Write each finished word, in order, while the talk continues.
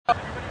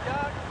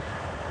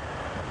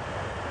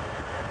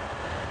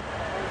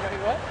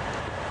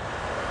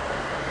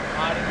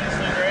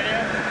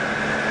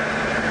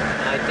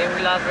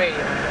Lost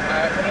Radio.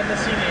 Alright, put in the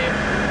CD.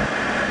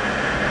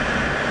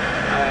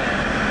 Alright.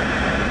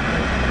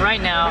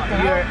 Right now,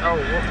 you're... Oh,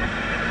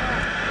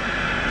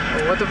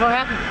 what the fuck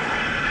happened?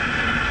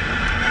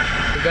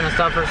 You're gonna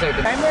stop for a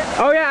second.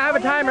 Oh yeah, I have a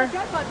timer.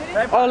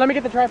 Oh, let me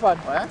get the tripod.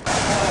 What?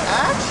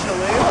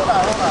 Actually, hold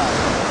on.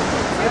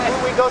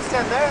 We go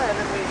stand there and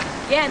then we...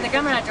 Yeah, and the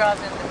camera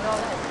drops and all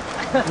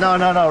that.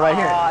 No, right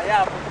here. Oh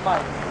yeah, come on.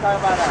 Talk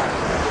about that.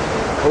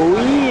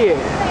 Oh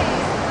yeah.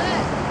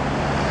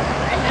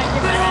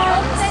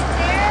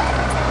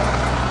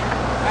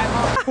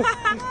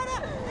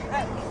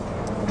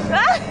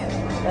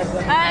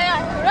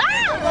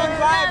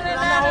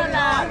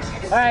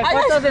 Alright,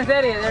 fotos en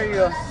serie, there you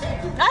go.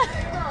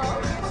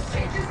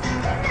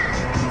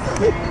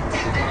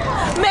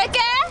 Mickey?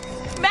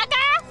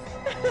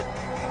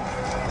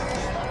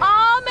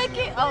 Oh,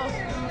 Mickey. Oh,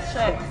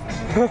 shit.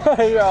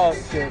 You're all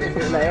kidding.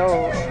 You're like,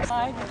 oh.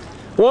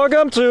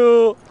 Welcome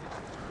to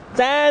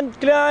Sand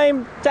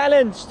Climb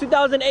Challenge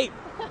 2008.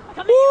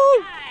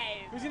 Woo!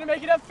 Who's gonna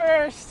make it up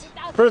first?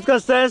 First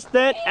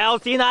contestant,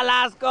 Alcina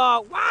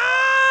Alaska.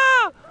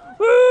 Wow!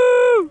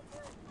 Woo!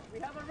 We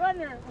have a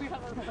runner.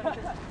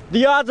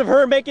 The odds of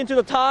her making to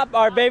the top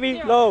are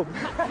very low.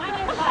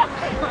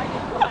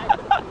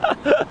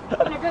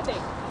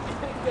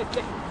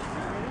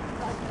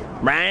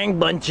 Rang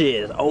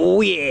bunches.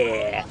 Oh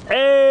yeah.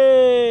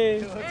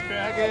 Hey.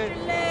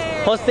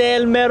 Jose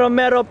el mero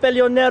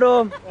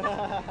peleonero.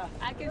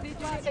 I can teach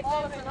you how to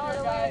close and all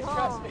the way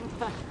home.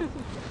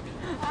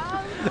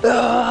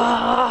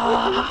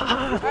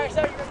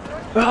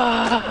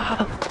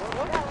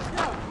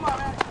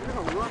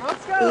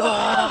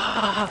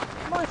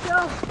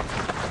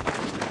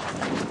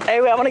 Hey,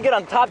 wait, I want to get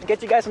on top to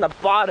get you guys on the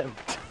bottom.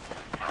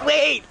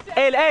 Wait!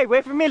 Hey,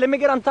 wait for me. Let me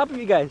get on top of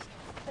you guys.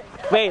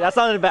 Wait, that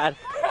sounded bad.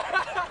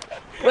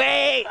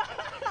 Wait!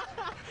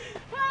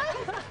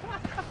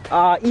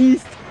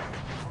 East.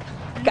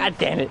 God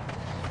damn it.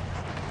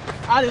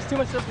 Ah, there's too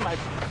much stuff in my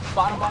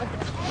bottom body.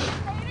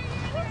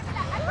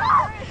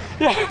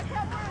 Yeah.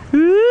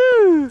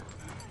 Woo!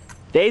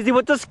 Daisy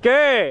with the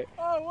skirt.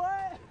 Oh,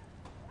 what?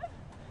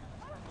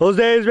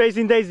 Jose is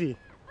racing Daisy.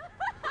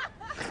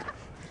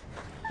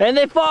 And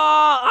they fall!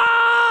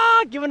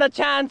 Ah! Giving a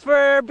chance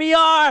for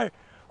BR!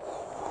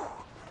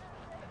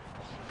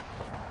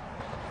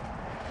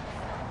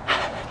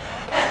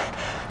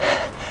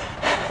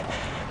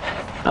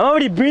 I'm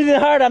already breathing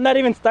hard, I'm not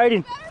even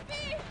starting.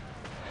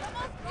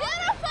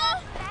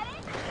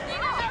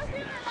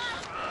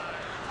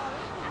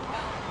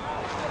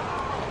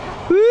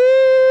 Woo!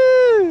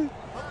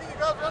 I think you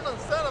guys run on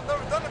sand, I've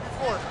never done it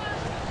before.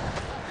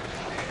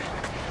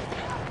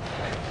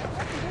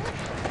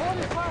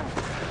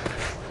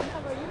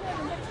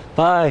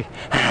 Bye.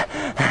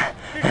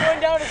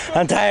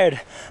 I'm tired.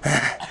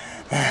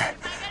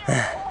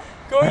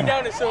 Going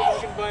down is so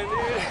fucking fun,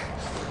 dude.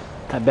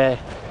 I bet.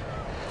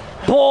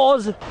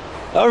 Pause.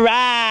 All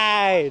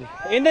right.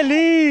 In the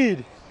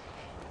lead.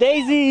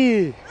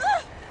 Daisy.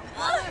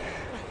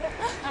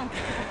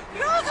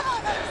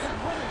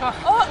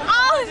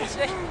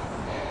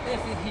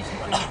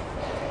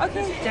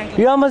 Okay.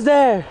 You're almost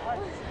there.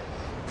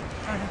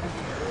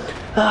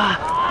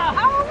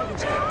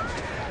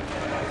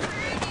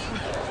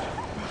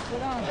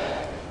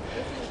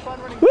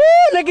 Woo!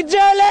 Look at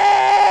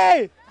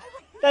Jolie!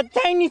 That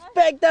tiny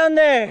speck down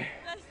there.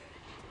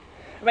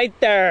 Right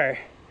there.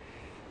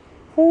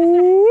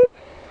 Woo!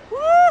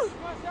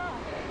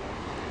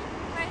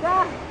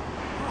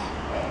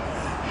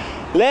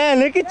 Len,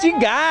 look at you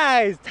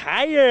guys.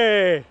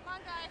 Tired. Come on,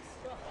 guys.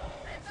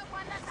 It's the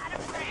one that's out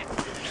of frame.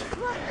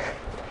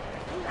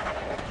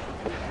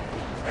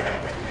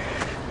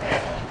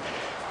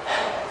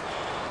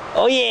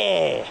 Oh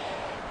yeah.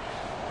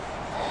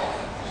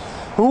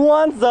 Who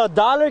wants the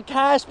 $1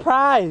 cash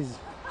prize?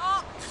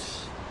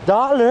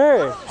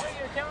 $1.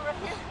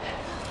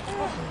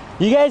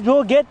 You guys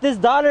will get this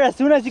 $1 as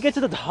soon as you get to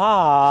the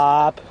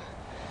top.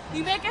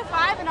 You make it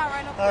 5 and I'll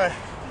run up. Alright.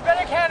 You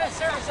better count as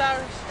service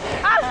hours.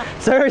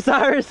 Service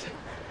hours.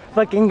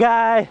 Fucking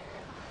guy.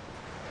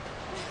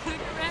 Look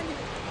at Randy.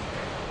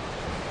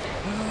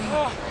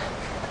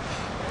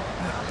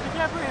 You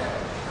can't breathe.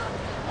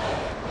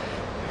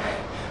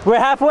 We're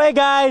halfway,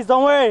 guys.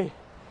 Don't worry.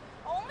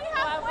 Only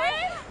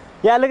halfway?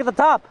 Yeah, look at the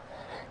top.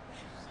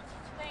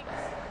 Thanks.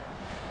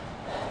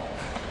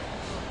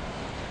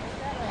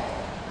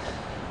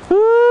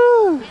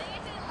 Woo! I think I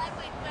did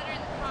lightweight better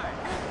in the car.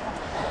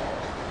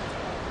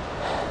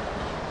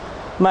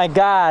 My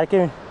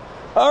God.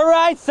 All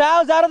right,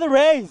 Sal's out of the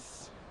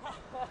race.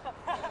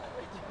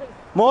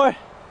 More.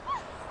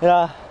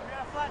 Yeah.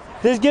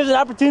 This gives an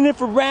opportunity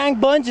for Rang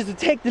Bunches to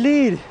take the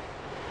lead.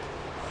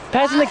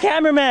 Passing the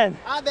cameraman.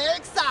 I'm very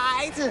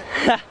excited.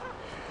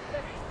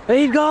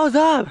 He goes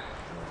up.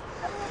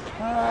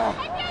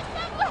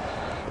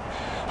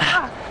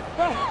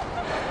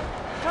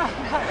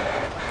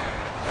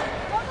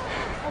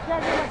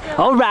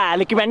 All right,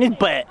 look around his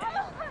butt.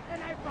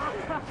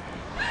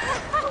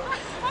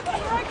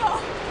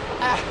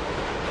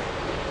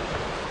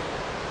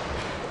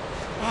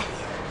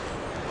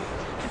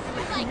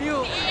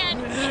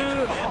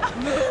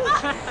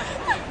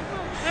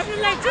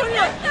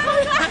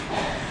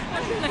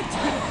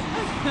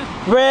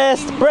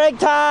 Rest break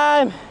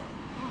time.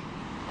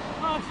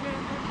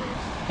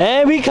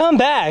 And we come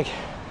back.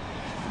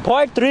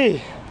 Part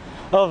 3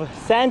 of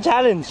Sand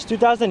Challenge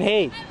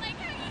 2008.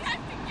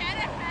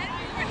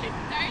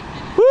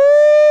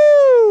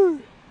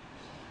 Woo!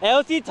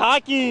 Elsie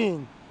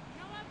talking.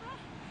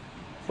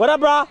 What up,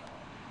 bro?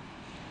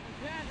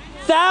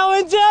 Sal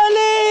and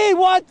Jelly,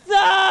 what's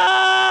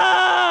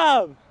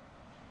up?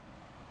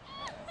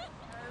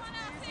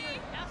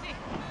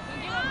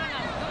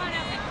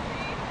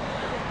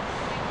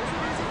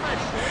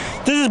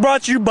 This is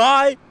brought to you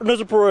by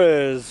Mr.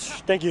 Perez.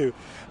 Thank you.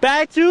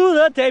 Back to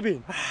the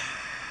taping.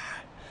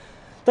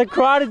 The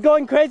crowd is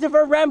going crazy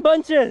for ram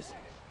bunches.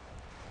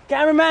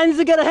 Cameraman needs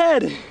to get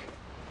ahead.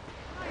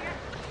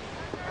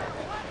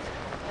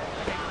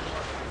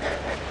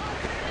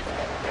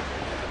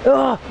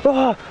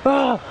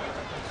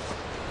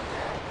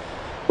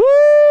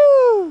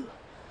 Woo!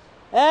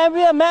 And we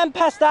have man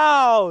passed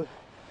out.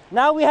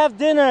 Now we have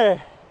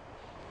dinner.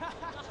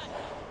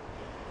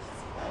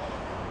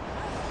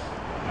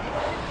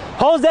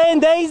 Jose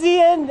and Daisy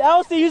and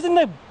Elsie using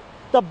the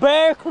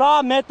bear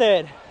claw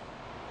method.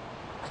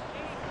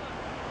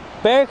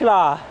 Bear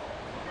claw.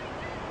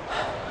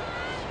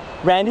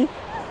 Randy,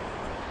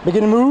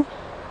 making a move.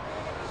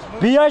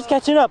 BR's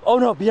catching up. Oh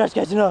no, BR's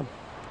catching up.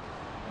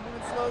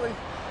 Moving slowly.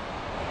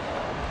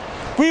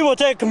 We will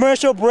take a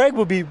commercial break.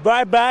 We'll be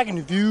right back in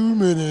a few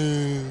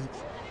minutes.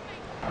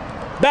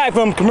 Back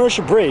from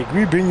commercial break,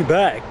 we bring you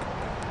back.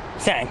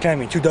 Sand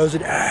climbing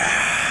 2000.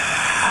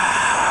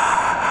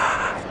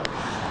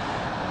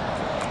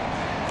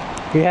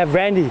 We have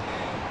Randy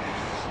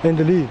in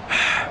the lead.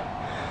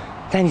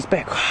 Danny's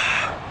back.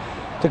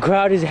 The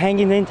crowd is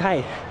hanging in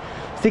tight,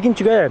 sticking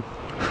together,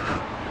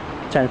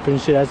 trying to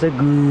finish it as a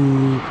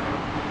group.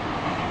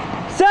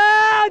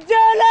 Sound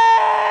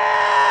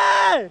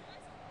Julie!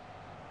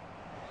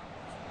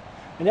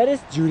 And that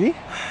is Judy,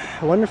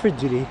 wonderful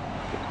Judy,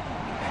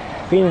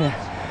 feeling,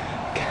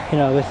 you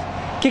know, with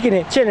kicking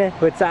it, chilling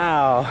with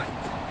Sal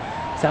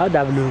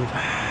W.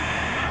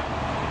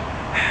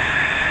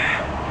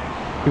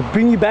 We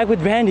bring you back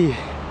with Randy,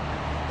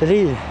 the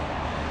lead.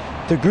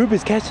 The group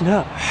is catching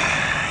up.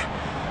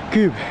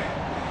 Group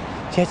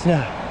catching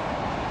up.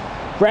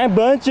 Ram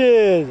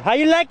bunches, how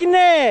you liking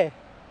it?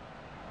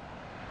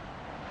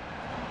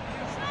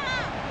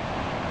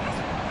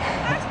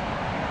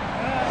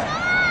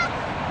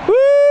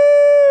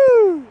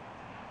 Woo!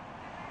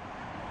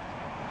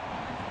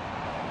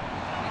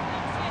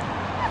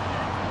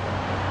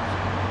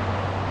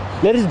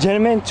 Ladies and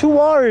gentlemen,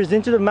 2 hours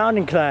into the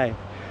mountain climb.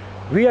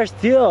 We are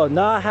still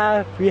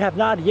we have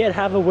not yet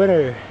have a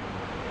winner.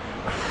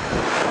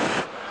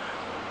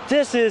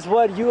 This is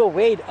what you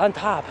await on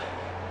top.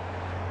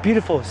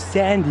 Beautiful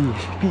sandy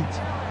beach.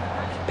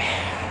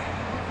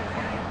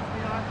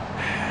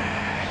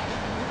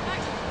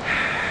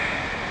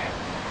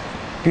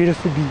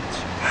 Beautiful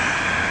beach.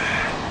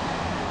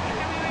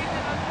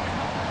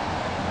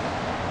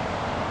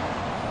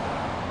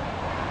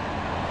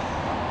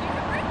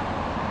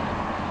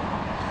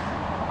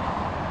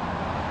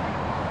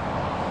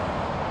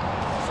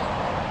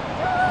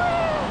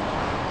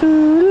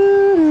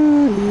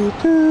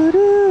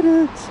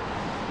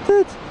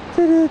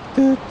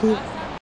 Do